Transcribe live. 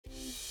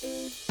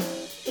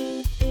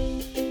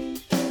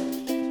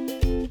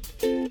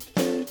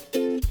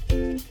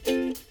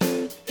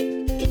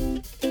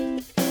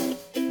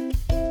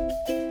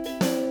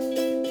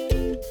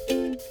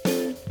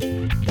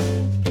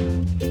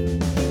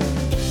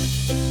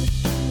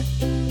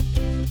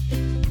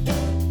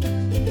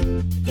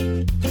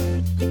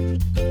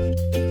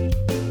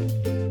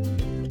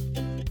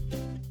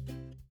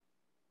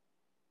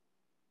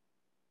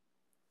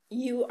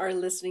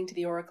listening to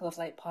the Oracle of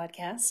Light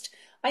podcast.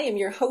 I am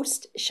your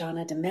host,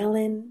 Shauna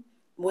DeMellon.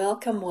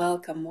 Welcome,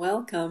 welcome,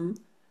 welcome.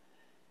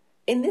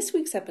 In this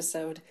week's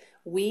episode,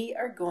 we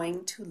are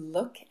going to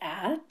look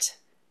at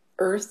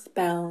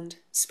Earthbound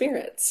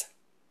spirits.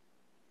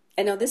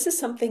 And now this is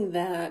something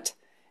that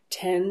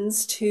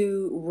tends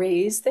to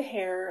raise the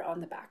hair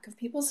on the back of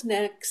people's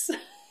necks.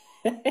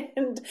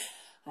 And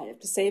I have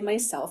to say,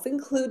 myself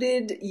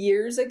included,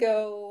 years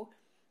ago,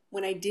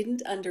 when I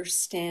didn't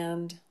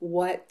understand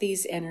what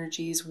these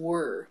energies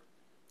were.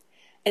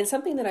 And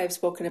something that I've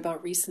spoken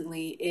about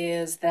recently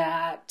is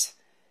that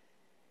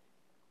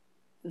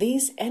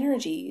these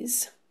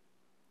energies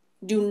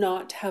do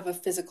not have a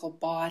physical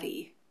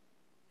body,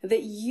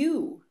 that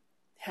you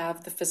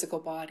have the physical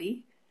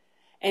body.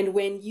 And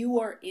when you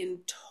are in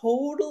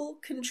total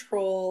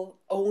control,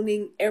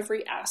 owning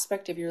every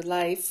aspect of your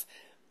life,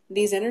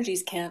 these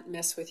energies can't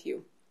mess with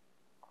you.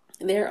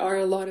 There are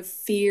a lot of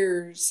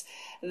fears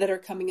that are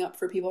coming up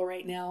for people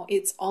right now.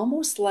 It's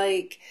almost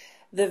like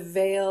the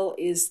veil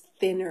is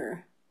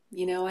thinner.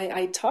 You know,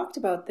 I talked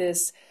about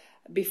this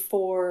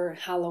before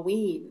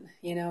Halloween.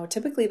 You know,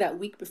 typically that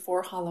week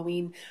before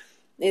Halloween,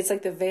 it's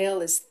like the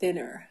veil is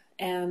thinner.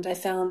 And I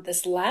found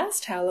this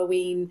last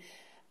Halloween,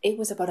 it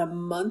was about a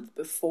month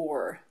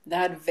before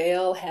that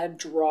veil had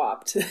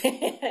dropped.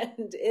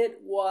 And it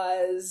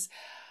was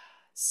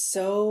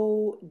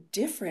so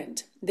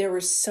different. There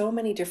were so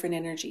many different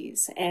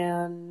energies.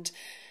 And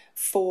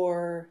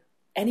for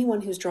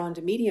anyone who's drawn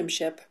to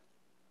mediumship,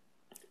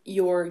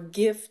 your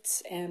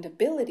gifts and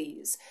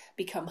abilities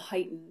become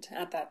heightened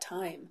at that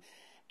time.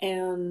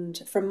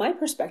 And from my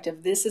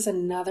perspective, this is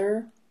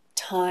another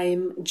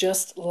time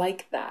just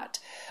like that,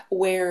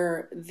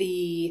 where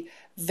the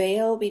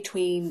veil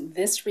between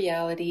this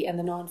reality and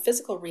the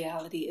non-physical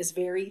reality is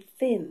very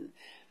thin.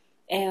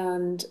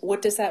 And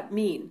what does that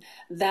mean?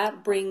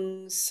 That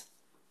brings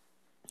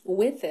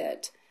with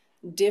it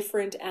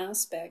different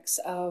aspects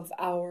of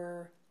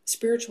our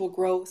spiritual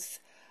growth,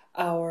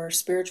 our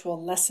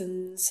spiritual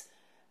lessons.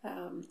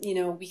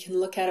 We can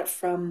look at it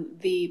from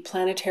the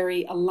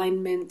planetary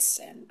alignments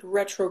and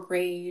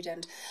retrograde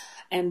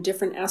and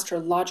different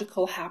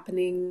astrological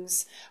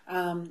happenings.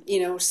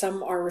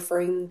 Some are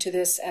referring to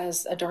this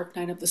as a dark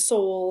night of the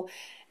soul,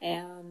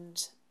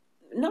 and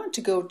not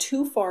to go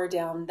too far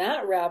down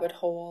that rabbit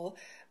hole,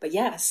 but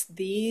yes,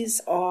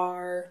 these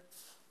are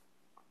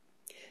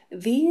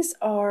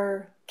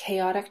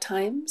chaotic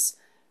times,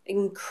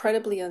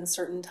 incredibly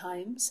uncertain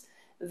times.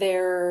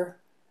 There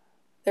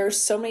are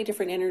so many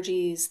different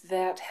energies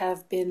that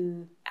have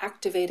been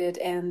activated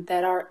and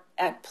that are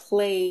at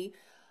play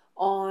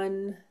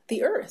on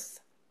the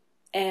earth.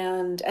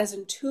 And as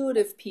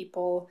intuitive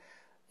people,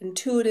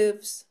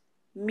 intuitives,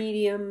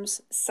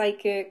 mediums,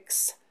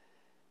 psychics,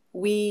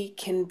 we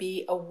can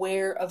be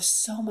aware of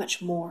so much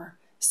more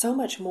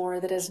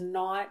that is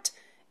not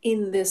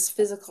in this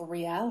physical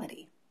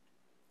reality.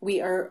 We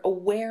are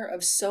aware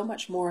of so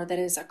much more that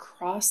is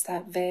across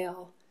that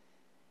veil.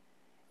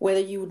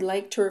 Whether you would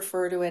like to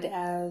refer to it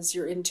as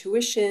your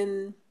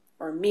intuition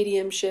or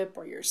mediumship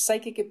or your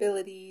psychic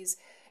abilities,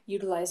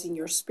 utilizing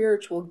your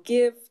spiritual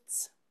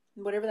gifts,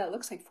 whatever that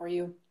looks like for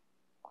you,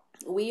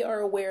 we are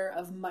aware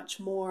of much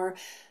more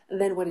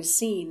than what is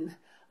seen.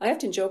 I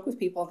often joke with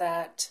people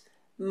that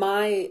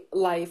my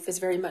life is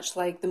very much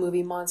like the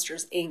movie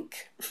Monsters, Inc.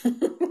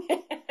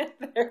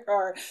 There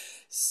are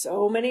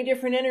so many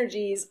different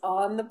energies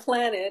on the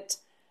planet.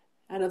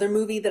 Another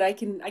movie that I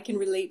can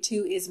relate to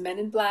is Men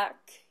in Black.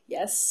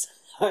 Yes,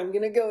 I'm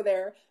going to go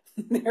there.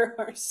 There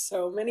are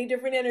so many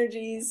different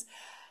energies,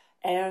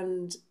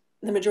 and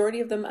the majority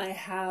of them I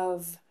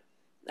have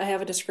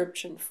a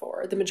description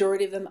for. The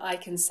majority of them I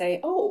can say,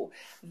 oh,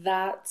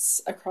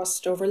 that's a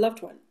crossed over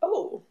loved one.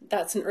 Oh,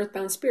 that's an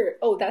earthbound spirit.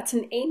 Oh, that's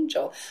an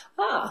angel.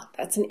 Ah,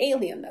 that's an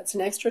alien. That's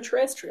an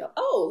extraterrestrial.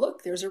 Oh,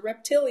 look, there's a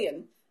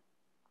reptilian.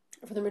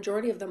 For the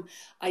majority of them,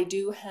 I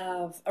do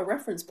have a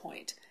reference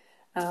point.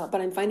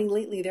 But I'm finding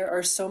lately there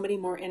are so many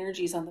more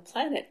energies on the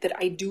planet that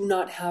I do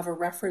not have a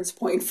reference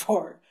point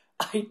for.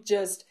 I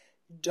just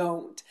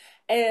don't.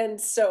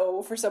 And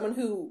so for someone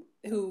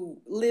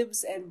who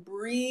lives and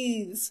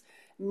breathes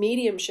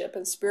mediumship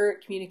and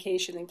spirit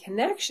communication and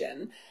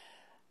connection,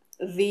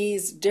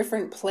 these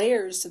different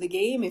players to the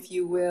game, if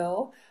you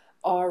will,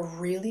 are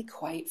really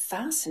quite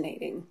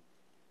fascinating.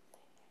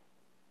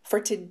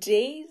 For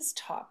today's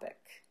topic,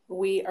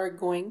 we are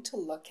going to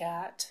look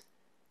at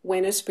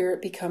when a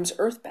spirit becomes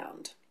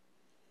earthbound.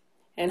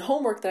 And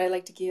homework that I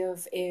like to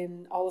give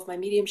in all of my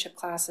mediumship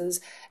classes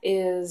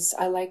is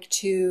I like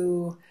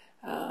to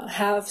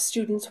have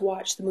students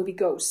watch the movie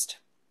Ghost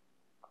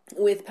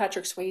with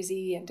Patrick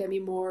Swayze and Demi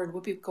Moore and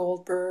Whoopi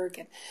Goldberg.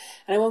 And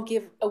I won't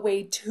give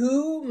away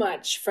too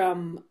much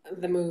from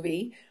the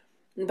movie,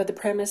 but the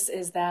premise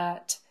is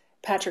that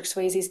Patrick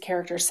Swayze's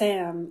character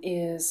Sam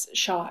is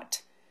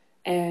shot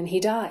and he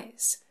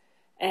dies.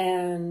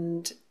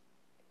 And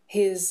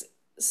his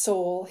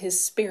soul,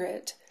 his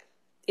spirit,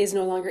 is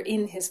no longer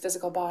in his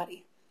physical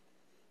body.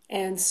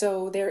 And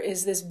so there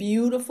is this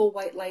beautiful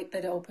white light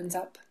that opens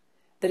up,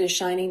 that is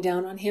shining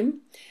down on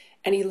him.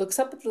 And he looks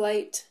up at the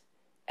light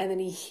And then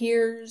he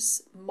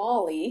hears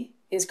Molly,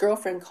 his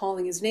girlfriend,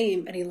 calling his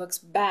name, and he looks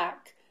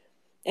back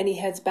and he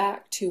heads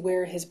back to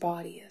where his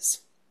body is.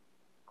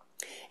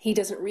 He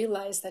doesn't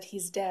realize that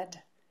he's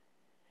dead.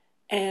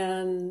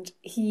 And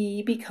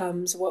he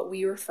becomes what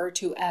we refer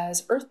to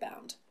as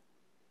earthbound.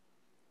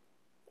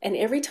 And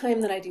every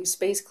time that I do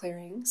space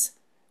clearings,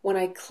 when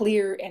I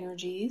clear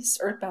energies,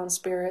 earthbound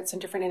spirits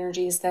and different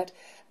energies that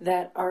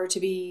are to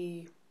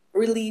be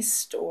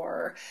released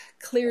or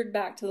cleared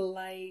back to the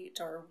light,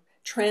 or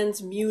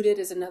transmuted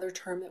is another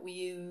term that we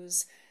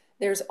use,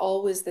 there's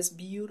always this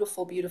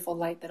beautiful, beautiful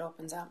light that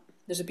opens up.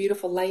 There's a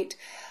beautiful light.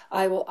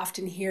 I will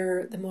often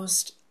hear the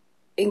most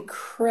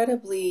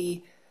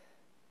incredibly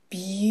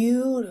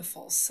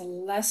beautiful,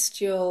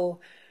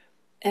 celestial,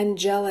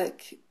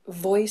 angelic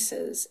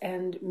voices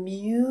and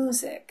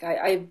music.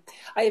 I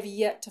have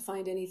yet to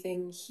find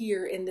anything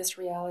here in this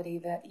reality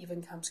that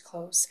even comes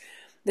close.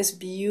 This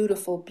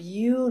beautiful,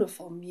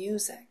 beautiful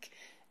music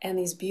and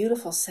these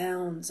beautiful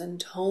sounds and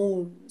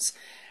tones.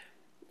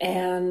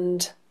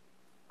 And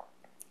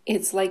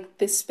it's like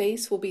this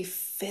space will be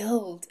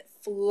filled,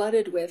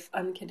 flooded with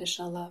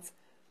unconditional love.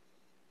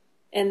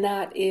 And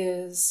that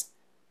is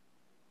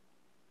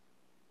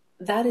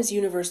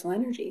universal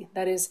energy.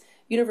 That is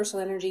universal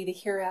energy, the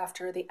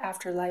hereafter, the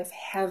afterlife,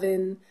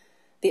 heaven,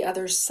 the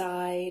other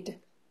side,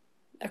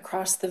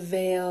 across the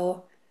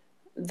veil.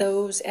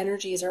 Those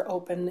energies are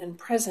open and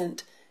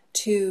present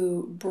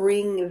to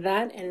bring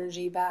that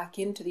energy back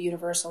into the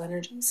universal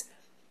energies.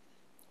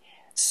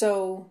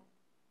 So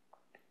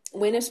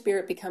when a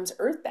spirit becomes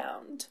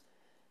earthbound,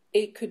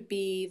 it could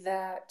be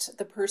that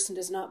the person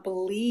does not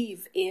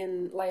believe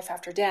in life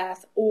after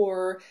death,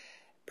 or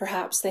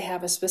perhaps they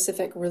have a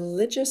specific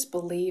religious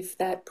belief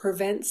that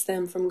prevents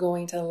them from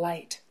going to the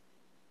light.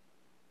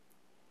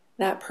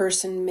 That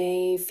person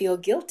may feel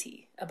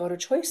guilty about a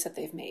choice that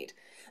they've made.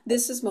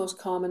 This is most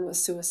common with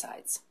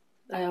suicides.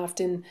 I've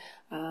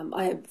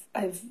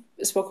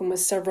spoken with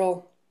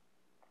several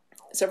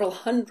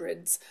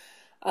hundreds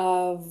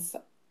of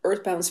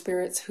earthbound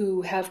spirits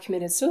who have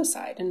committed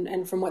suicide,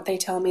 and from what they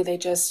tell me,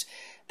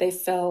 they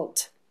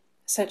felt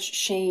such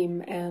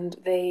shame, and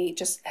they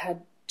just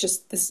had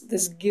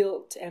this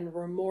guilt and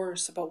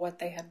remorse about what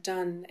they had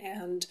done,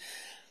 and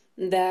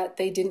that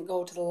they didn't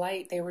go to the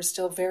light. They were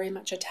still very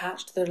much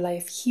attached to their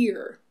life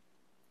here.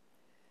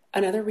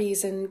 Another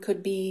reason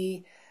could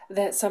be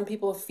that some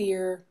people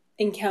fear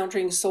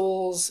encountering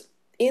souls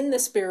in the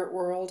spirit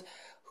world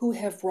who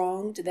have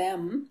wronged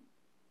them,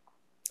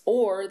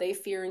 or they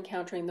fear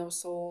encountering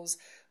those souls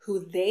who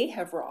they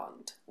have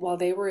wronged while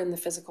they were in the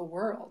physical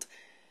world.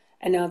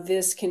 And now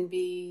this can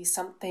be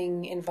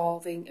something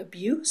involving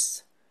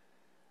abuse,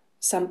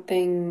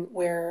 something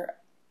where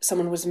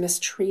someone was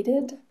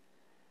mistreated,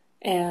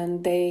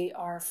 and they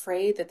are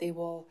afraid that they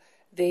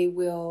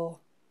will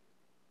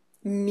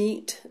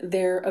meet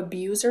their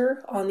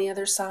abuser on the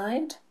other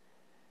side.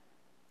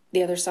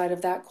 The other side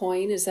of that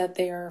coin is that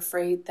they are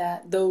afraid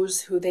that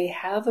those who they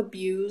have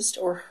abused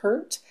or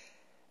hurt,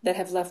 that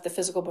have left the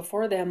physical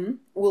before them,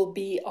 will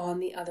be on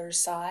the other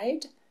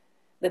side,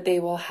 that they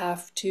will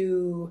have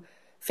to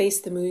face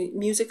the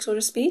music, so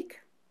to speak.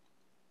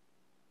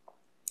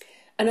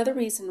 Another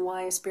reason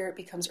why a spirit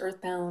becomes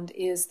earthbound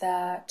is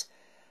that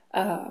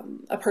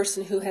a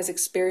person who has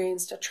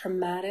experienced a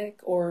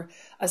traumatic or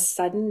a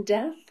sudden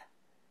death,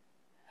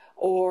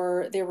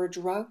 or there were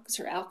drugs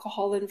or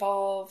alcohol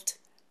involved,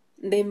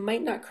 they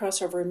might not cross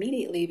over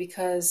immediately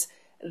because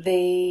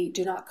they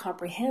do not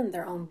comprehend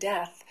their own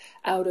death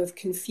out of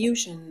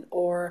confusion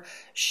or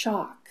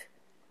shock,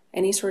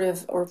 any sort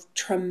of or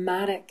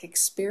traumatic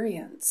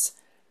experience.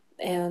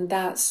 And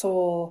that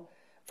soul,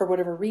 for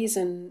whatever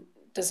reason,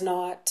 does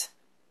not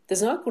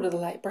go to the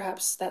light.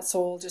 Perhaps that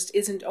soul just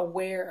isn't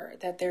aware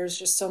that there's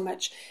just so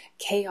much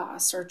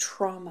chaos or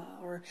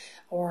trauma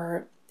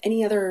or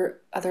any other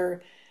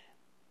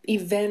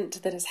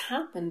event that has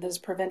happened that has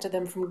prevented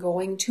them from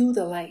going to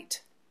the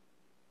light.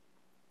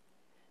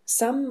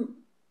 Some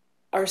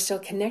are still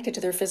connected to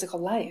their physical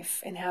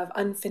life and have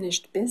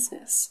unfinished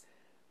business.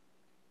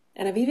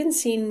 And I've even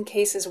seen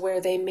cases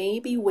where they may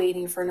be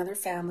waiting for another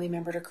family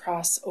member to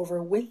cross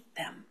over with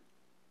them.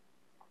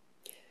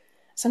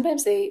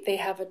 Sometimes they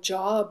have a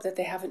job that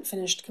they haven't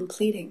finished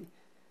completing.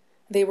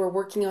 They were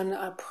working on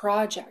a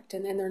project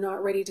and they're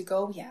not ready to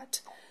go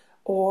yet.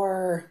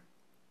 Or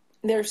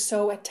they're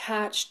so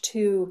attached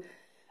to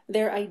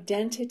their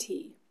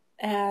identity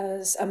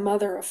as a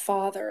mother, a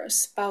father, a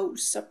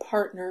spouse, a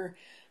partner.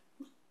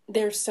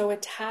 They're so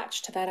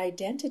attached to that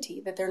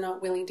identity that they're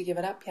not willing to give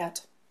it up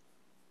yet.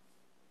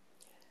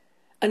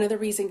 Another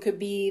reason could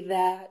be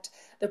that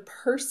the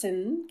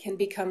person can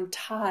become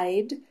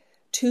tied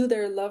to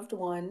their loved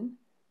one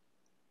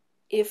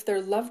if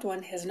their loved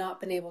one has not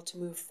been able to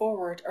move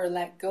forward or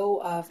let go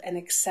of and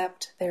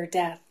accept their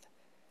death.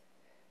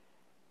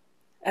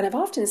 And I've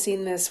often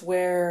seen this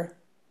where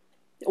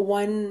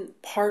one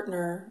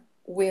partner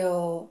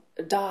will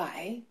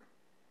die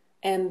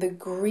and the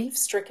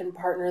grief-stricken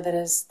partner that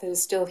is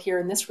still here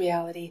in this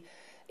reality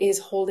is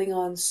holding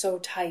on so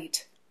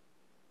tight.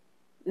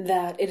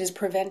 that it is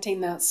preventing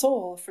that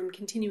soul from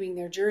continuing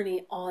their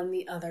journey on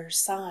the other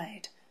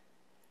side.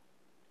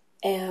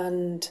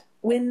 And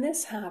when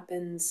this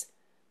happens,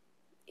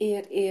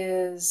 it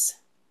is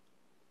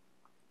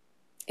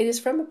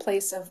from a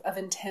place of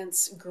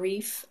intense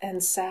grief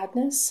and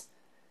sadness.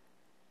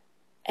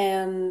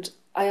 And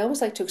I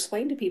always like to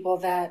explain to people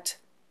that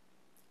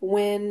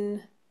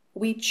when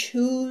we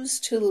choose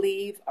to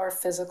leave our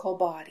physical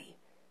body,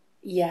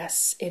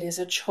 yes, it is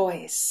a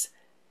choice.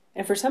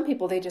 And for some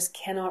people, they just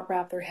cannot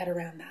wrap their head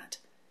around that.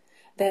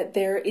 That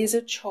there is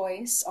a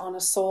choice on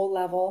a soul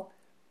level,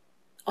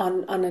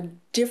 on a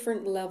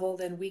different level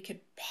than we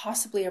could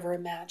possibly ever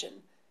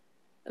imagine.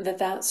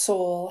 That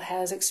soul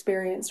has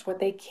experienced what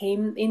they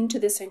came into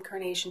this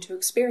incarnation to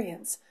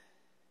experience.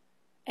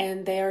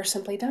 And they are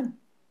simply done.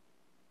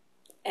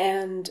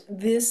 And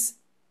this,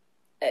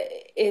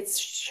 it's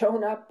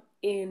shown up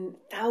in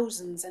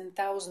thousands and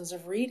thousands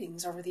of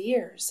readings over the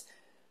years,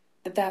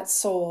 that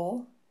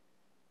soul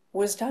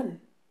was done.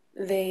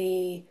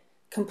 They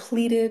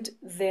completed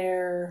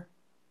their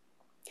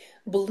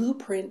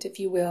blueprint, if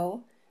you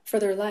will, for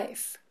their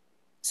life.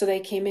 So they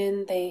came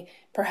in,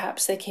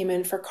 perhaps they came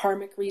in for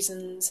karmic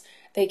reasons.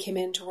 They came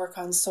in to work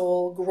on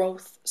soul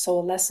growth,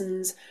 soul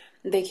lessons.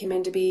 They came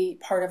in to be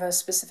part of a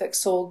specific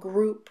soul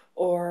group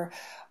or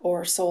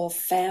soul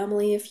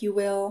family, if you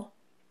will.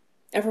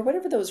 And for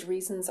whatever those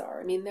reasons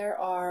are, I mean, there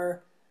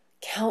are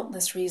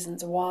countless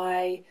reasons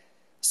why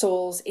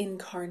souls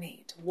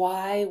incarnate,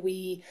 why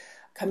we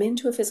come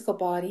into a physical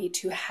body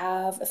to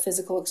have a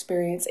physical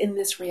experience in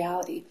this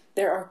reality.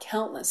 There are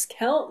countless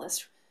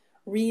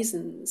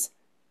reasons.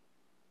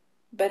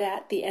 But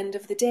at the end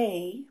of the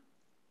day,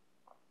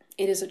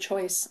 it is a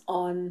choice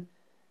on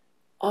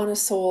a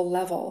soul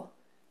level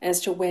as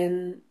to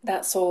when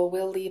that soul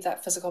will leave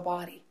that physical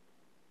body.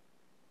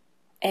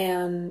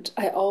 And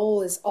I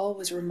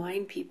always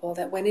remind people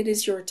that when it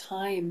is your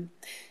time,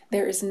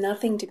 there is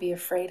nothing to be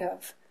afraid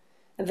of.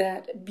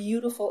 That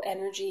beautiful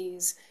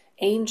energies,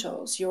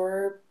 angels,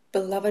 your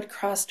beloved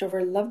crossed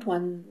over loved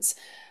ones,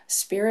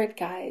 spirit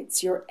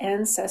guides, your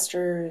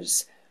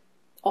ancestors,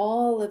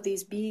 all of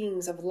these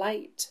beings of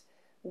light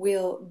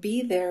will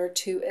be there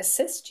to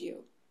assist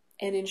you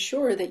and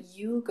ensure that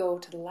you go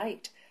to the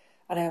light.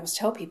 And I always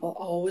tell people,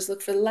 always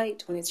look for the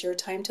light when it's your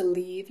time to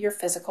leave your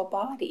physical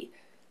body.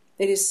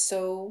 It is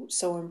so,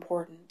 so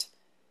important.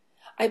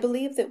 I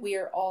believe that we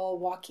are all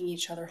walking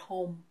each other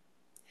home.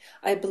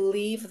 I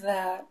believe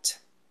that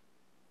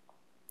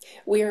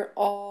we're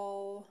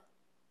all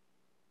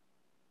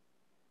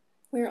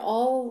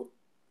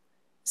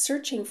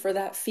searching for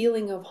that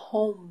feeling of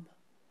home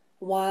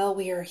while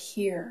we are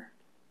here.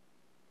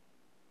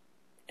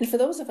 And for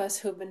those of us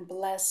who have been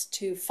blessed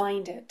to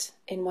find it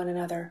in one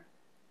another,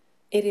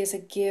 it is a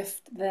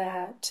gift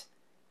that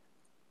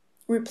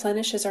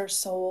replenishes our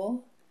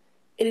soul.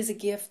 It is a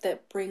gift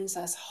that brings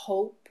us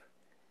hope.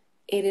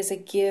 It is a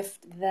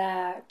gift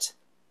that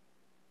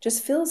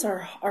just fills our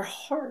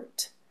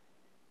heart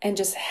and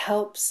just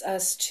helps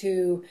us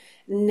to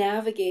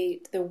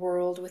navigate the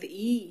world with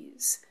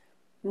ease.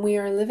 We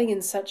are living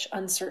in such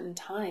uncertain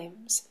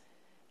times,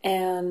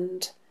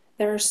 and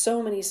there are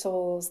so many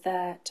souls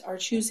that are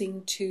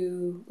choosing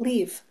to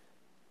leave.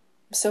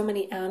 So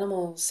many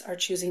animals are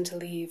choosing to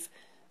leave.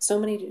 So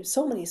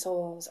many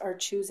souls are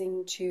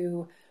choosing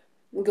to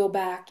go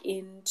back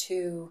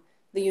into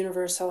the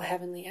universal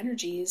heavenly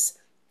energies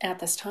at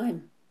this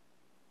time.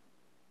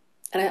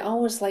 And I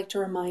always like to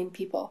remind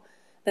people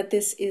that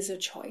this is a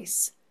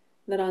choice,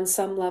 that on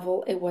some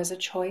level it was a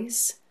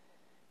choice,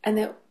 and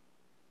that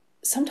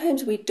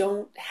sometimes we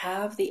don't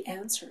have the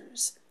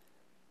answers,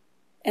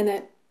 and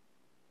that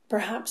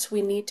perhaps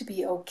we need to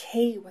be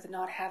okay with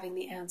not having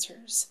the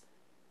answers.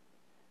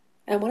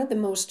 And one of the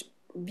most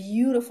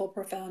beautiful,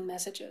 profound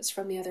messages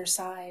from the other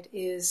side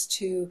is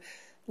to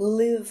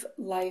live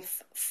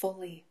life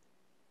fully.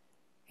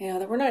 You know,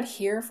 that we're not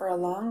here for a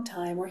long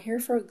time, we're here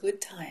for a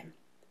good time.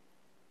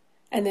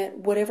 And that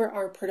whatever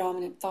our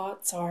predominant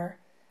thoughts are,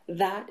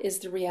 that is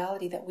the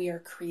reality that we are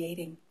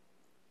creating.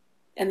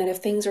 And that if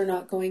things are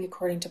not going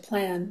according to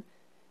plan,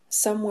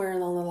 somewhere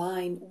along the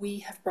line, we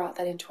have brought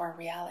that into our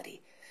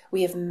reality.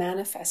 We have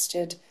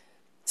manifested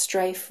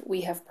strife.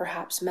 We have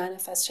perhaps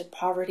manifested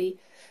poverty.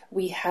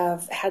 We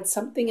have had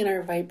something in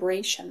our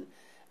vibration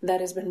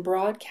that has been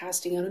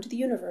broadcasting out into the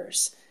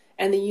universe.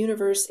 And the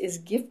universe is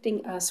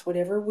gifting us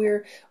whatever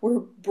we're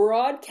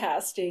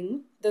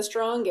broadcasting the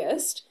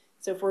strongest.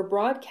 So if we're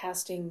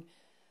broadcasting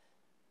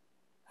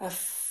a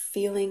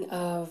feeling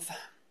of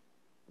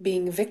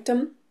being a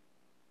victim,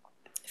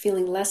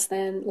 feeling less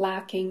than,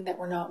 lacking, that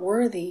we're not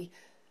worthy,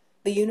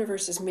 the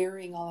universe is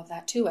mirroring all of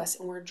that to us,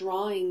 and we're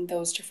drawing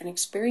those different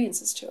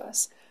experiences to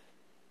us.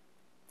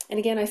 And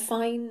again, I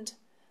find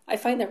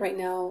that right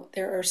now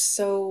there are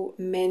so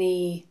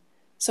many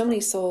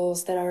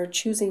souls that are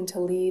choosing to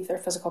leave their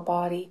physical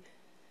body,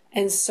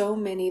 and so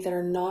many that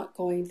are not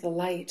going to the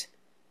light.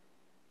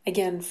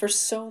 Again, for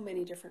so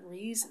many different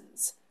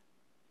reasons.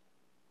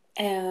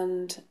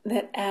 And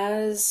that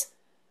as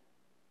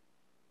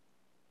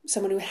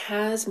someone who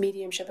has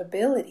mediumship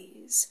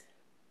abilities,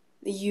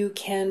 you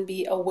can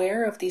be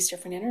aware of these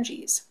different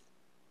energies.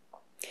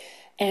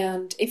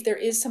 And if there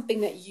is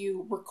something that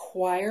you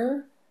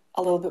require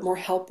a little bit more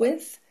help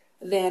with,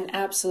 then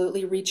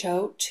absolutely reach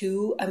out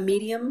to a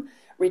medium,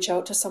 reach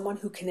out to someone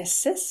who can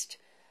assist.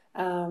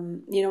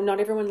 Not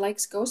everyone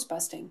likes ghost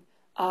busting.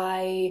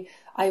 I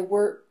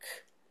work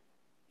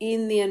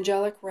in the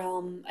angelic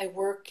realm. I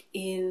work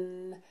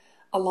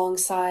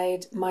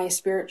alongside my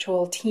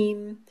spiritual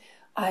team.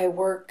 I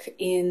work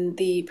in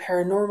the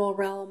paranormal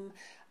realm.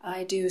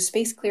 I do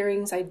space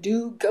clearings. I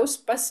do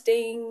ghost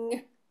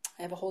busting.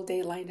 I have a whole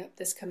day lined up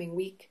this coming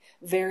week.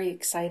 Very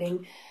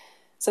exciting.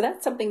 So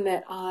that's something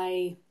that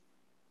I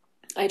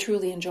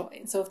truly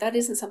enjoy. So if that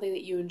isn't something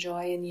that you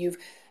enjoy, and you've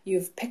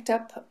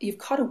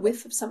caught a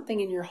whiff of something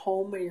in your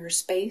home or your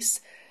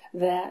space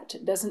that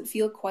doesn't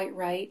feel quite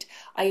right,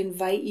 I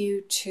invite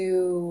you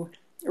to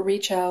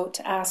reach out,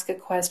 ask a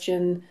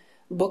question,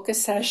 book a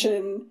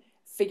session,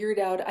 figure it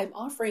out. I'm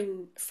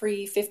offering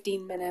free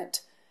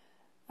 15-minute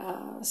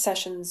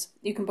sessions.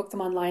 You can book them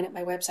online at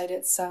my website.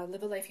 It's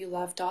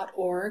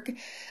livealifeyoulove.org.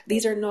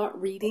 These are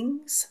not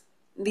readings.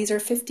 These are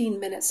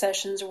 15-minute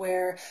sessions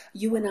where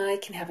you and I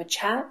can have a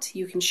chat.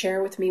 You can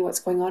share with me what's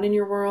going on in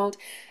your world,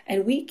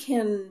 and we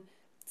can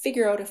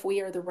figure out if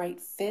we are the right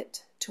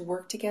fit to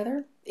work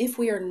together. If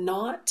we are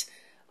not,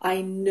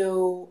 I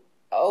know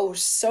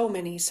so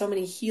many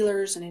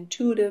healers and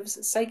intuitives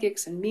and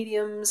psychics and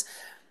mediums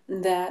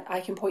that I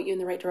can point you in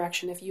the right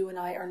direction if you and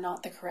I are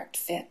not the correct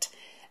fit.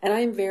 And I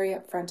am very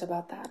upfront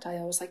about that. I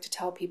always like to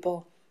tell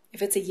people,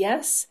 if it's a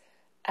yes,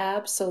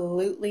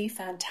 absolutely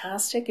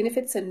fantastic. And if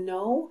it's a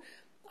no,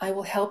 I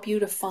will help you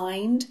to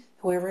find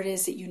whoever it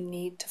is that you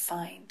need to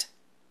find.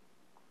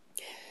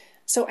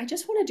 So I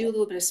just want to do a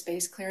little bit of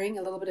space clearing,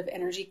 a little bit of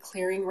energy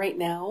clearing right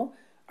now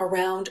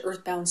around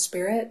earthbound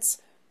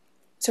spirits.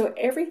 So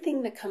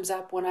everything that comes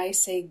up when I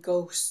say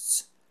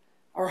ghosts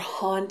or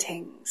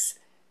hauntings,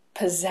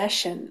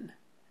 possession,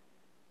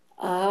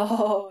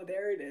 oh,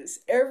 there it is.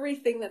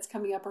 Everything that's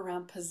coming up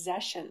around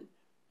possession.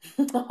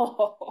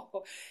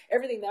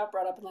 Everything that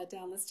brought up and let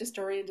down, let's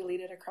destroy and delete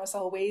it across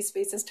all ways,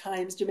 spaces,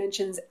 times,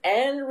 dimensions,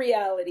 and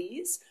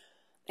realities.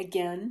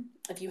 Again,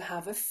 if you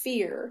have a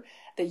fear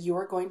that you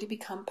are going to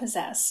become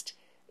possessed,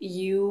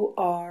 you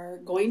are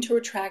going to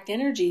attract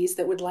energies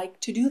that would like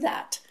to do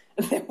that,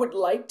 that would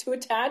like to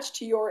attach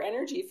to your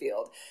energy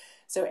field.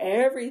 So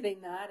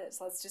everything that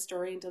is, let's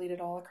destroy and delete it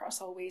all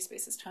across all ways,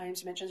 spaces, times,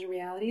 dimensions, and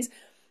realities.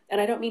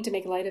 And I don't mean to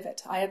make light of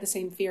it. I had the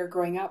same fear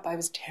growing up. I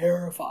was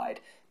terrified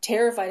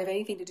of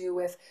anything to do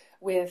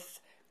with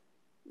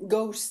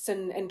ghosts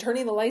and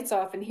turning the lights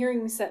off and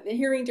hearing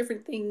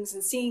different things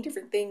and seeing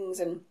different things.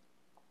 And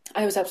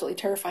I was absolutely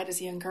terrified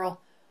as a young girl.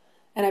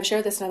 And I've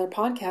shared this in other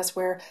podcasts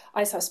where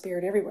I saw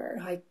spirit everywhere.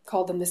 I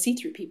called them the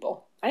see-through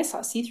people. I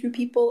saw see-through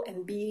people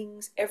and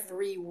beings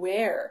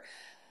everywhere.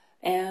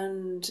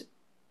 And,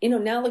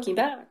 now looking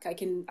back, I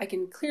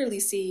can clearly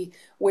see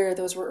where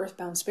those were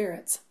earthbound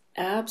spirits.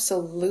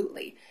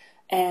 Absolutely.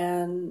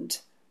 And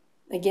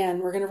again,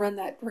 we're going to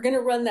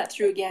run that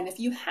through again. If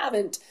you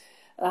haven't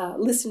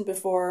listened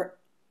before,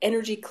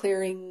 energy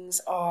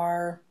clearings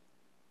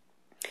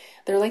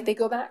they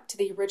go back to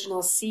the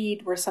original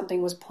seed where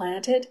something was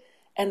planted,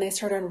 and they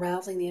start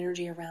unraveling the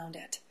energy around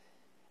it.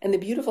 And the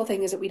beautiful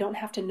thing is that we don't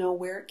have to know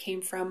where it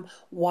came from,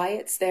 why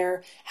it's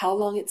there, how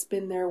long it's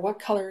been there, what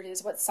color it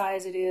is, what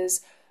size it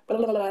is, blah,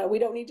 blah, blah. We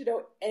don't need to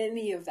know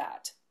any of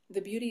that.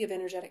 The beauty of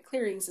energetic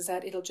clearings is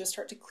that it'll just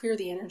start to clear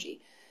the energy.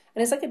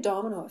 And it's like a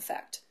domino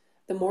effect.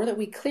 The more that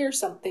we clear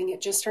something, it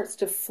just starts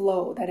to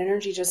flow. That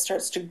energy just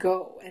starts to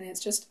go. And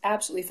it's just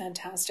absolutely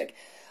fantastic.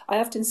 I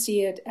often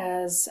see it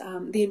as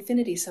the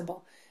infinity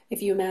symbol.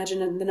 If you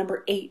imagine the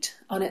number 8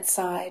 on its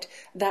side,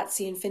 that's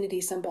the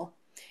infinity symbol.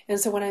 And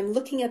so when I'm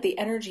looking at the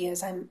energy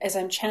as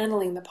I'm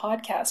channeling the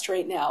podcast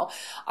right now,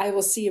 I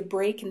will see a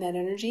break in that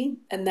energy.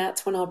 And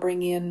that's when I'll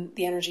bring in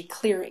the energy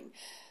clearing.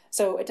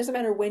 So it doesn't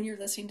matter when you're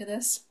listening to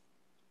this.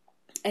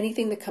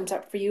 Anything that comes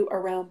up for you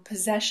around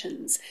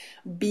possessions,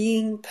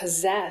 being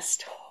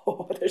possessed,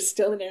 there's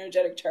still an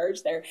energetic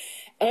charge there.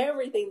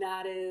 Everything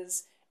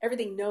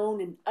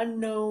known and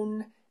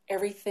unknown,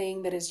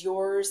 everything that is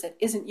yours, that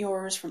isn't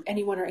yours from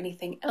anyone or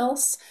anything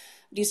else,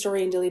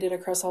 destroy and delete it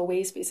across all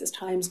ways, spaces,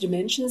 times,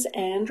 dimensions,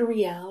 and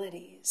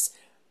realities.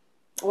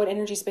 What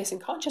energy, space,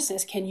 and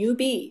consciousness can you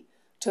be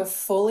to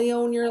fully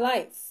own your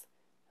life,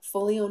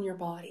 fully own your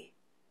body,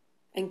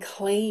 and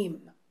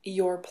claim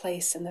your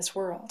place in this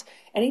world?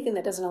 Anything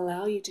that doesn't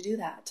allow you to do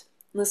that,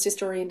 let's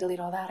destroy and delete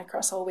all that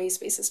across all ways,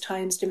 spaces,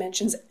 times,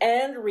 dimensions,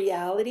 and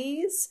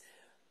realities.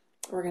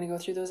 We're going to go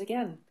through those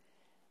again.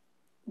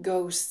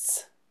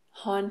 Ghosts,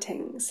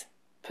 hauntings,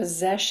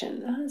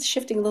 possession. It's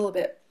shifting a little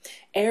bit.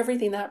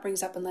 Everything that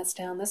brings up and lets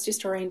down, let's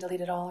destroy and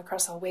delete it all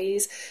across all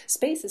ways,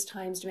 spaces,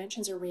 times,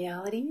 dimensions, or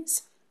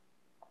realities.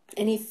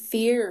 Any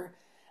fear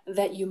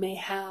that you may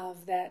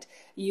have that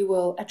you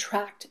will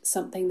attract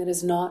something that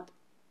is not.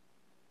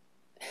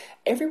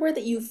 Everywhere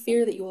that you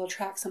fear that you will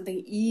attract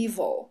something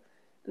evil,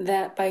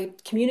 that by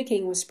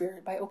communicating with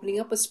spirit, by opening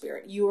up with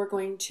spirit, you are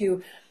going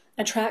to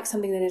attract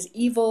something that is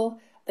evil,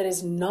 that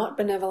is not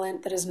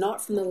benevolent, that is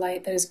not from the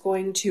light, that is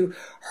going to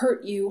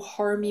hurt you,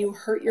 harm you,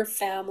 hurt your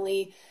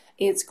family.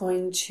 It's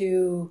going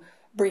to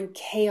bring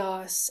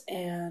chaos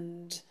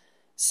and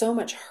so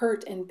much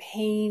hurt and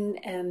pain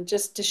and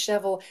just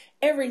dishevel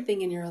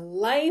everything in your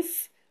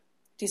life.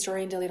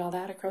 Destroy and delete all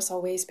that across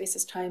all ways,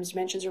 spaces, times,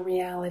 dimensions, or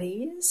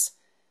realities.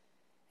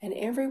 And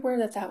everywhere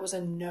that was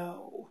a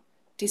no,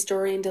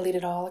 destroy and delete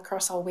it all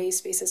across all ways,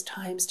 spaces,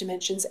 times,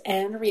 dimensions,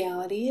 and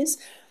realities.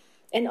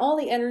 And all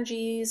the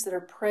energies that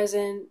are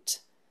present,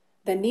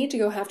 that need to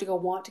go, have to go,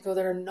 want to go,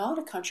 that are not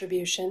a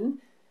contribution,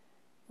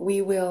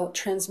 we will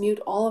transmute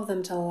all of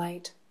them to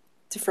light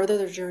to further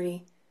their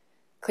journey,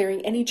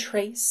 clearing any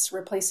trace,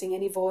 replacing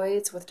any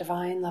voids with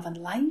divine love and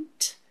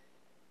light.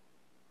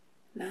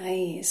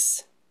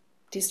 Nice.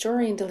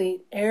 Destroy and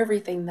delete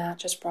everything that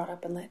just brought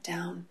up and let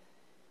down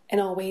in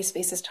all ways,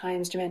 spaces,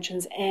 times,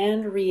 dimensions,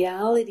 and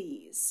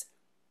realities.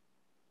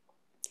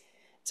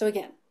 So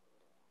again,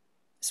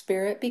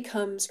 spirit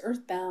becomes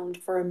earthbound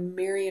for a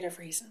myriad of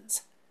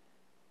reasons.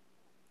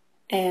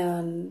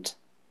 And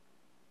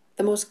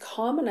the most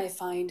common I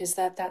find is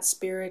that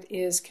spirit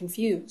is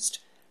confused.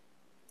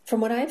 From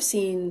what I've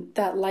seen,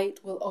 that light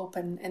will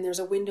open and there's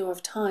a window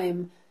of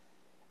time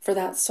for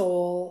that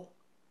soul,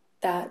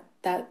 that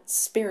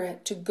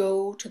spirit to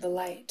go to the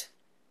light.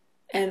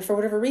 And for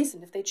whatever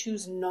reason, if they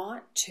choose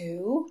not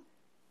to,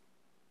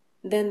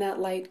 then that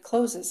light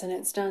closes and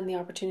it's done. The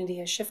opportunity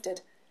is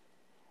shifted.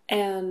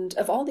 And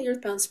of all the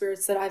earthbound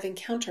spirits that I've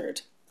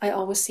encountered, I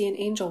always see an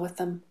angel with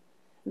them.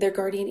 Their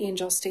guardian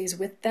angel stays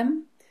with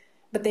them,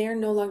 but they are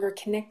no longer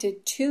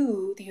connected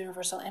to the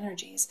universal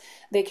energies.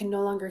 They can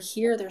no longer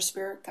hear their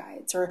spirit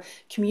guides or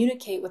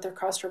communicate with their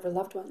crossed over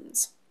loved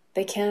ones.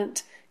 They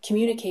can't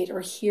communicate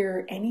or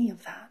hear any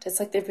of that. It's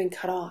like they've been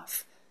cut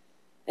off.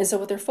 And so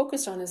what they're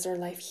focused on is their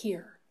life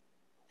here.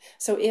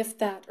 So if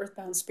that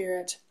earthbound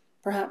spirit,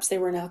 perhaps they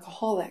were an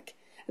alcoholic,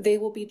 they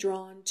will be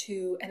drawn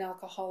to an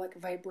alcoholic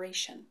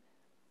vibration.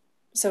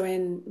 So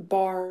in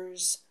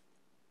bars,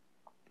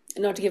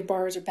 not to give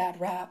bars a bad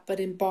rap, but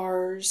in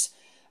bars,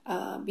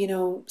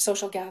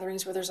 social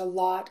gatherings where there's a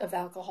lot of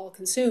alcohol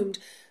consumed,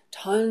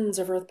 tons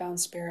of earthbound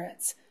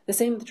spirits. The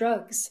same with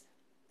drugs.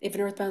 If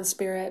an earthbound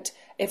spirit,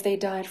 if they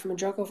died from a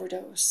drug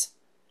overdose,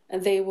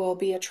 they will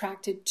be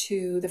attracted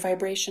to the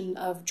vibration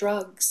of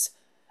drugs.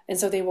 And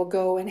so they will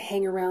go and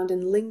hang around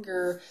and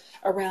linger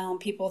around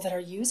people that are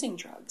using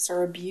drugs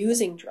or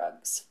abusing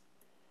drugs.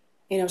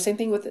 Same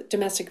thing with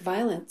domestic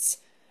violence.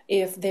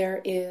 If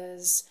there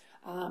is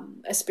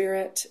a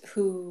spirit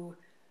who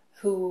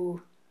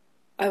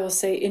I will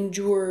say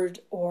endured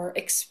or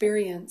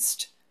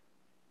experienced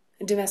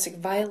domestic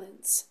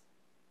violence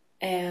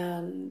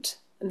and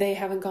they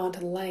haven't gone to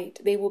the light,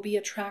 they will be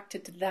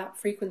attracted to that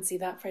frequency,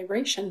 that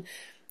vibration,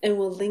 and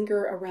will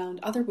linger around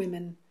other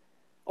women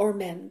or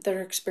men that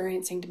are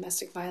experiencing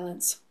domestic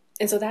violence.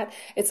 And so that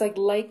it's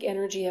like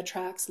energy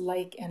attracts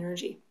like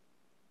energy.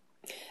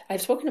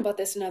 I've spoken about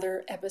this in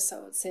other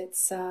episodes.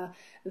 It's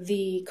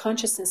the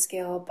consciousness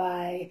scale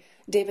by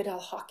David L.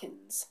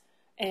 Hawkins.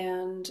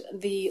 And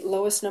the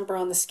lowest number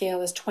on the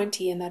scale is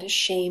 20, and that is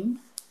shame.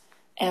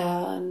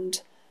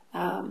 And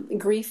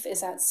grief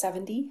is at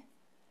 70.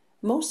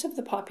 Most of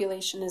the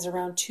population is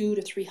around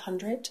 200 to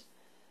 300.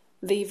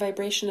 The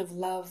vibration of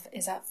love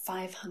is at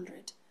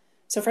 500.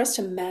 So for us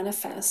to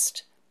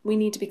manifest, we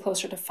need to be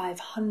closer to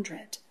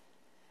 500.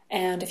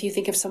 And if you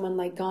think of someone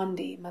like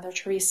Gandhi, Mother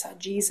Teresa,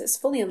 Jesus,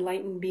 fully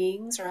enlightened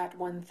beings are at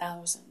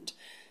 1,000.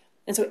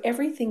 And so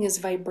everything is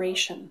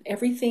vibration.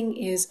 Everything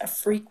is a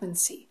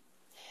frequency.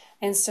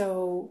 And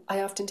so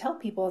I often tell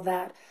people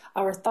that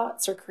our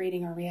thoughts are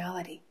creating our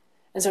reality.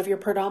 And so if your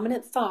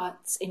predominant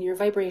thoughts in your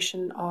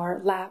vibration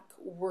are lack,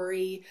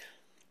 worry,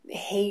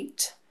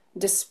 hate,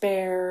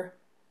 despair,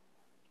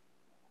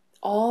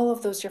 all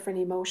of those different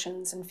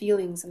emotions and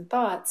feelings and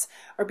thoughts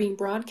are being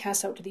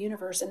broadcast out to the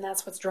universe, and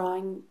that's what's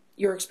drawing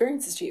your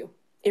experiences to you.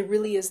 It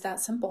really is that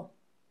simple.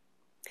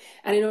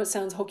 And I know it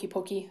sounds hokey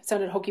pokey. It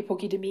sounded hokey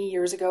pokey to me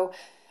years ago.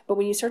 But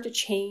when you start to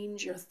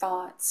change your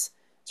thoughts,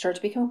 start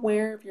to become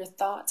aware of your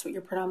thoughts, what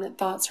your predominant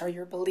thoughts are,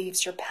 your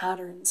beliefs, your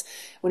patterns,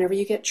 whenever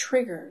you get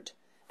triggered,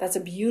 that's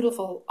a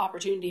beautiful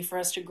opportunity for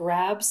us to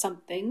grab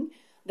something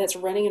that's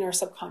running in our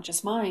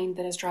subconscious mind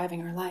that is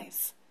driving our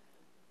life.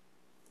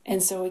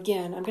 And so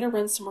again, I'm going to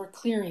run some more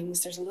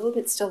clearings. There's a little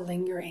bit still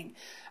lingering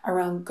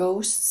around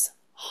ghosts,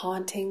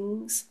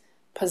 hauntings,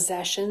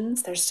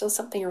 possessions. There's still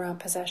something around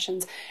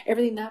possessions.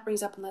 Everything that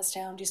brings up and lets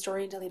down,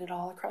 destroy and delete it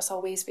all across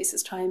all ways,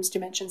 spaces, times,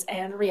 dimensions,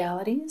 and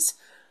realities.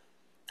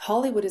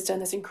 Hollywood has done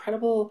this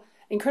incredible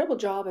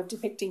job of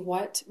depicting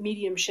what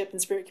mediumship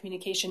and spirit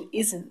communication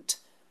isn't.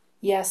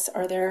 Yes,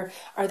 are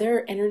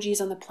there energies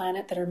on the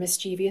planet that are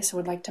mischievous and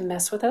would like to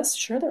mess with us?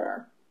 Sure there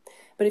are.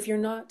 But if you're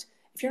not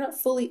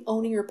fully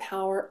owning your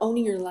power,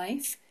 owning your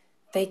life,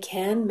 they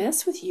can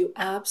mess with you,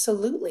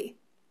 absolutely.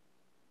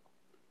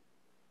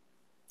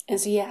 And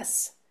so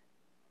yes,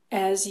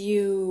 as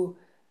you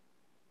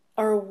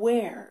are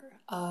aware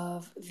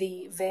of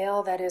the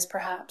veil that is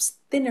perhaps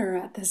thinner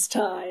at this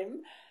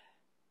time,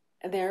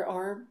 there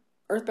are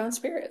earthbound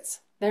spirits.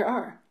 There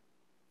are.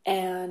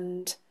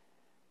 And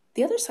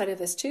the other side of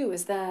this too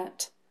is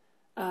that,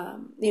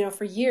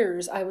 for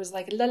years I was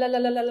like, la, la, la,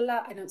 la, la, la,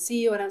 la, I don't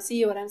see you, I don't see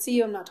you, I don't see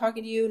you, I'm not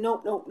talking to you,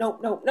 nope, nope, nope,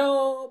 nope,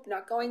 nope,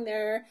 not going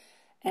there.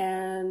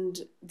 And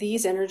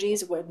these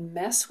energies would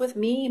mess with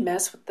me,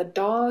 mess with the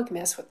dog,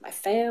 mess with my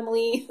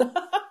family.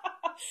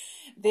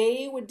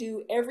 They would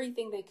do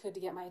everything they could to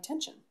get my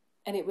attention.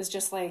 And it was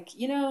just like,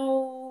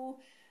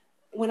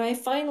 when I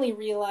finally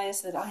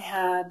realized that I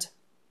had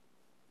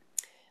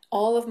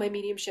all of my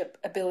mediumship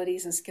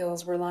abilities and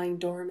skills were lying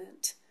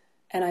dormant,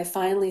 and I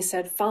finally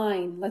said,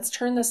 fine, let's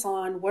turn this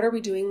on. What are we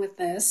doing with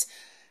this?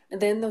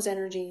 And then those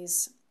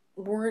energies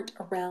weren't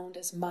around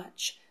as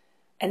much.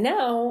 And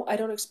now I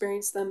don't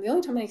experience them. The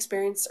only time I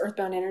experience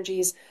earthbound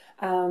energies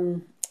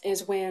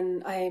is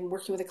when I'm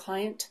working with a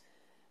client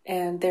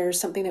and there's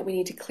something that we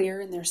need to clear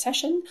in their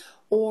session,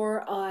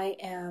 or I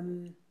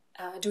am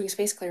doing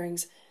space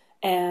clearings.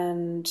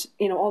 And,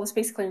 all the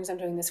space clearings I'm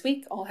doing this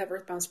week all have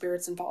earthbound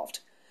spirits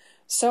involved.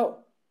 So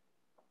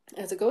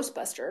as a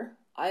Ghostbuster,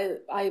 I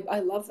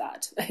love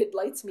that. It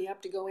lights me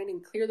up to go in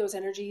and clear those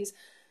energies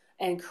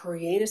and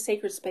create a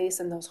sacred space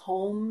in those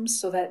homes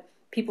so that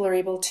people are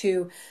able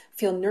to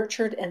feel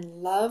nurtured and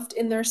loved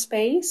in their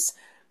space.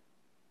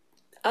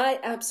 I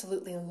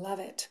absolutely love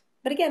it.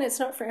 But again, it's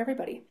not for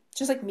everybody.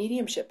 Just like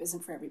mediumship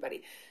isn't for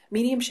everybody.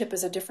 Mediumship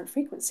is a different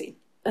frequency.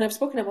 And I've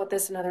spoken about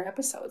this in other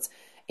episodes.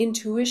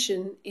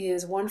 Intuition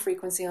is one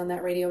frequency on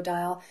that radio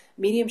dial.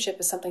 Mediumship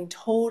is something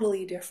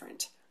totally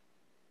different.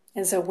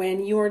 And so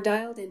when you are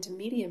dialed into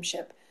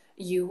mediumship,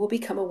 you will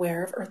become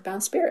aware of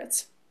earthbound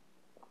spirits.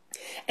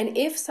 And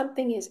if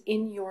something is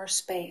in your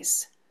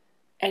space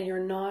and you're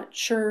not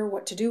sure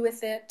what to do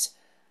with it,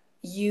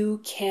 you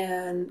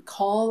can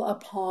call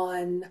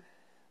upon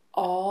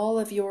all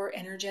of your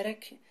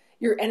energetic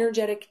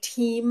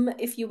team,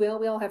 if you will.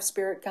 We all have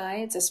spirit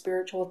guides, a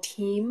spiritual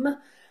team.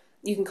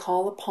 You can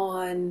call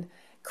upon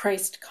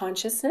Christ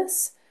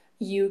consciousness.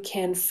 You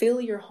can fill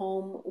your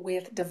home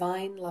with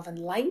divine love and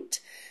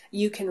light.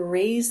 You can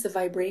raise the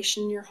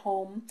vibration in your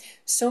home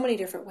so many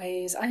different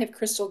ways. I have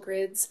crystal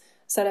grids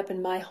set up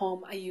in my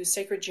home. I use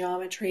sacred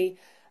geometry.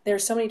 There are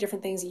so many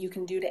different things that you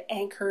can do to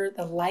anchor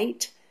the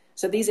light.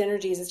 So these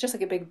energies, it's just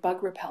like a big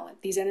bug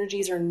repellent. These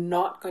energies are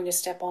not going to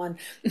step on.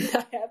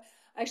 I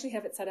actually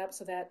have it set up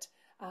so that,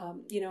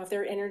 if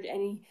there are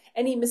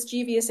any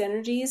mischievous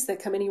energies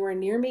that come anywhere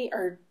near me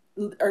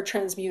are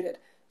transmuted.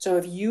 So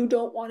if you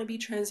don't want to be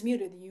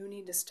transmuted, you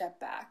need to step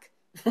back.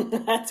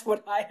 That's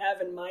what I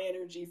have in my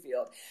energy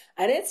field.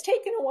 And it's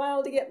taken a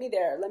while to get me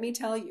there. Let me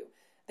tell you,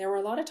 there were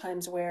a lot of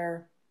times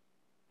where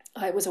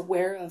I was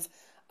aware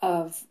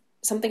of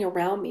something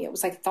around me. It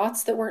was like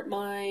thoughts that weren't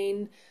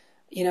mine.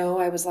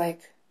 I was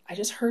like, I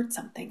just heard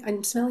something.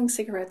 I'm smelling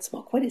cigarette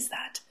smoke. What is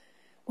that?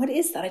 What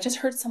is that? I just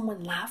heard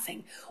someone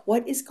laughing.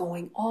 What is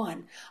going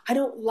on? I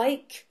don't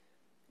like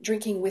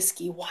drinking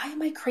whiskey. Why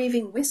am I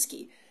craving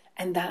whiskey?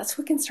 And that's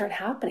what can start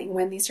happening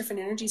when these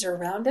different energies are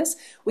around us.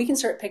 We can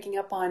start picking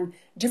up on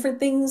different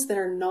things that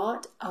are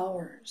not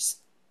ours.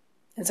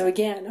 And so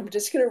again, I'm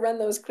just going to run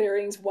those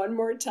clearings one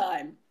more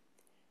time.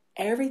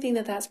 Everything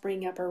that's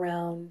bringing up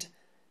around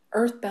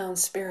earthbound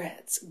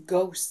spirits,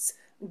 ghosts,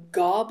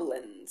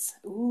 goblins,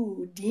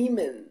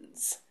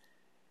 demons,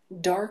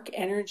 dark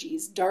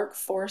energies, dark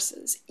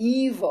forces,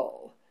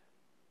 evil,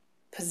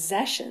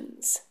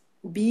 possessions,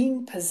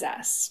 being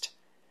possessed,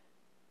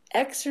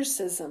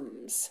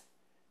 exorcisms,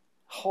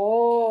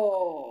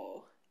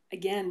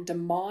 again,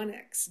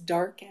 demonics,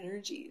 dark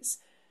energies.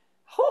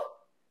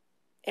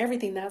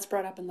 Everything that's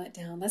brought up and let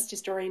down. Let's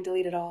destroy and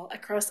delete it all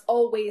across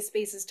all ways,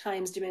 spaces,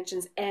 times,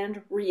 dimensions,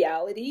 and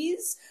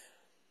realities.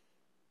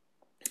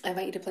 I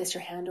invite you to place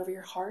your hand over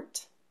your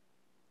heart.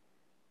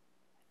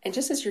 And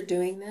just as you're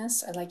doing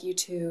this, I'd like you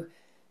to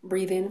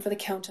breathe in for the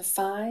count of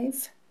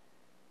 5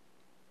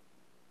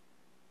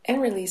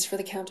 and release for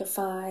the count of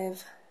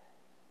 5.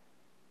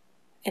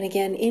 And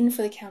again, in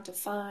for the count of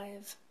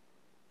 5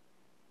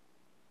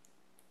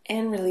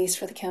 and release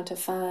for the count of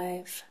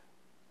 5.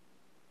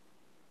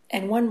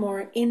 And one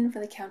more, in for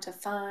the count of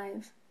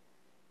 5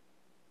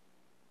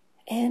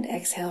 and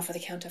exhale for the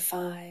count of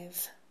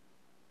 5.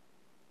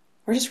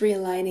 We're just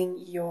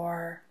realigning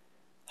your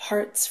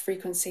heart's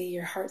frequency,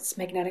 your heart's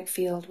magnetic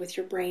field with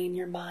your brain,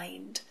 your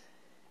mind.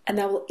 And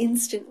that will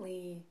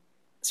instantly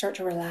start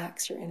to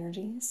relax your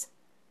energies.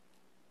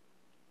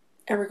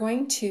 And we're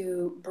going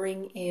to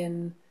bring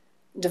in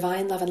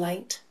divine love and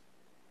light.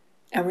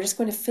 And we're just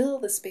going to fill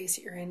the space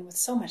that you're in with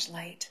so much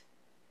light,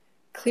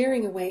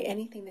 clearing away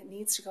anything that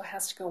needs to go,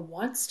 has to go,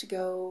 wants to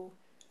go.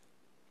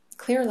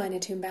 Clear, line,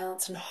 and tune,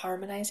 balance, and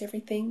harmonize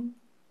everything,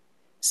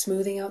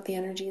 smoothing out the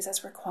energies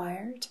as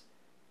required.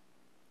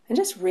 And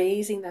just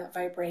raising that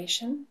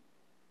vibration,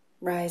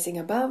 rising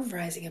above,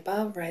 rising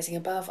above, rising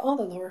above, all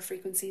the lower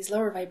frequencies,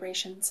 lower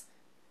vibrations.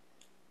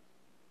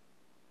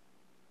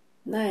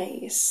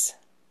 Nice.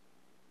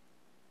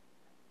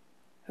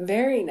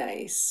 Very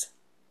nice.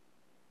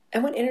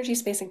 And what energy,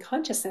 space, and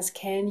consciousness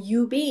can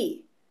you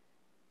be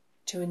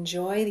to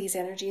enjoy these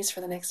energies for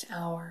the next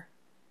hour?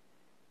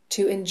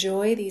 To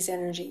enjoy these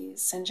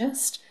energies and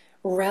just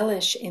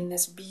relish in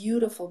this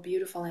beautiful,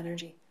 beautiful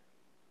energy.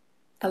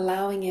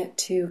 Allowing it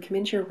to come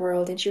into your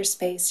world, into your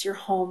space, your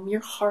home,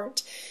 your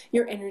heart,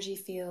 your energy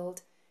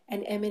field,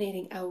 and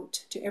emanating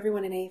out to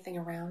everyone and anything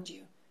around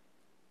you.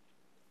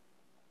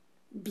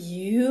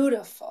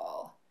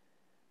 Beautiful.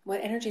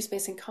 What energy,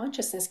 space, and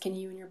consciousness can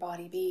you and your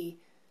body be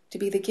to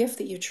be the gift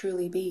that you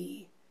truly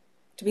be,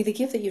 to be the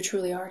gift that you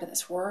truly are to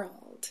this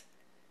world?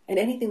 And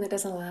anything that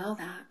doesn't allow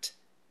that,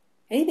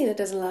 anything that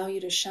doesn't allow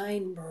you to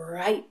shine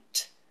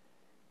bright,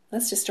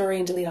 let's destroy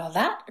and delete all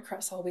that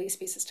across all ways,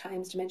 spaces,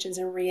 times, dimensions,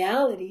 and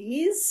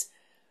realities.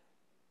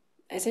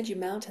 I send you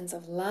mountains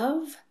of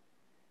love.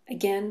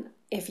 Again,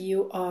 if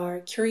you are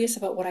curious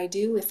about what I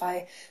do, if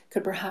I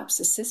could perhaps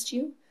assist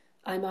you,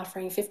 I'm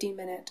offering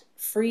 15-minute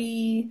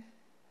free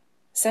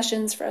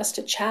sessions for us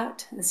to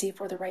chat and see if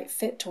we're the right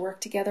fit to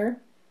work together.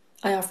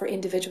 I offer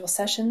individual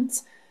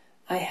sessions.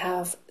 I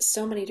have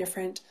so many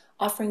different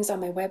offerings on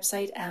my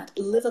website at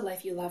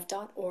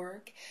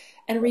livealifeyoulove.org,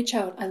 and reach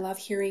out. I love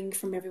hearing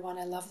from everyone.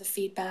 I love the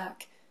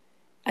feedback.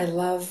 I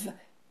love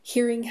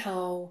hearing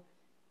how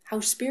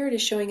spirit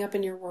is showing up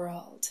in your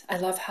world. I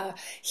love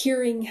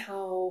hearing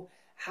how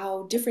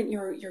different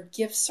your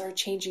gifts are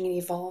changing and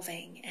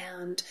evolving.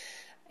 And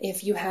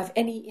if you have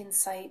any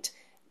insight,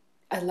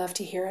 I'd love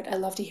to hear it. I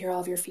love to hear all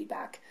of your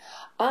feedback.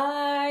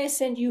 I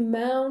send you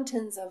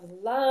mountains of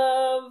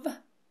love.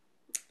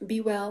 Be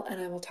well,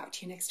 and I will talk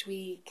to you next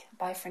week.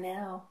 Bye for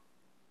now.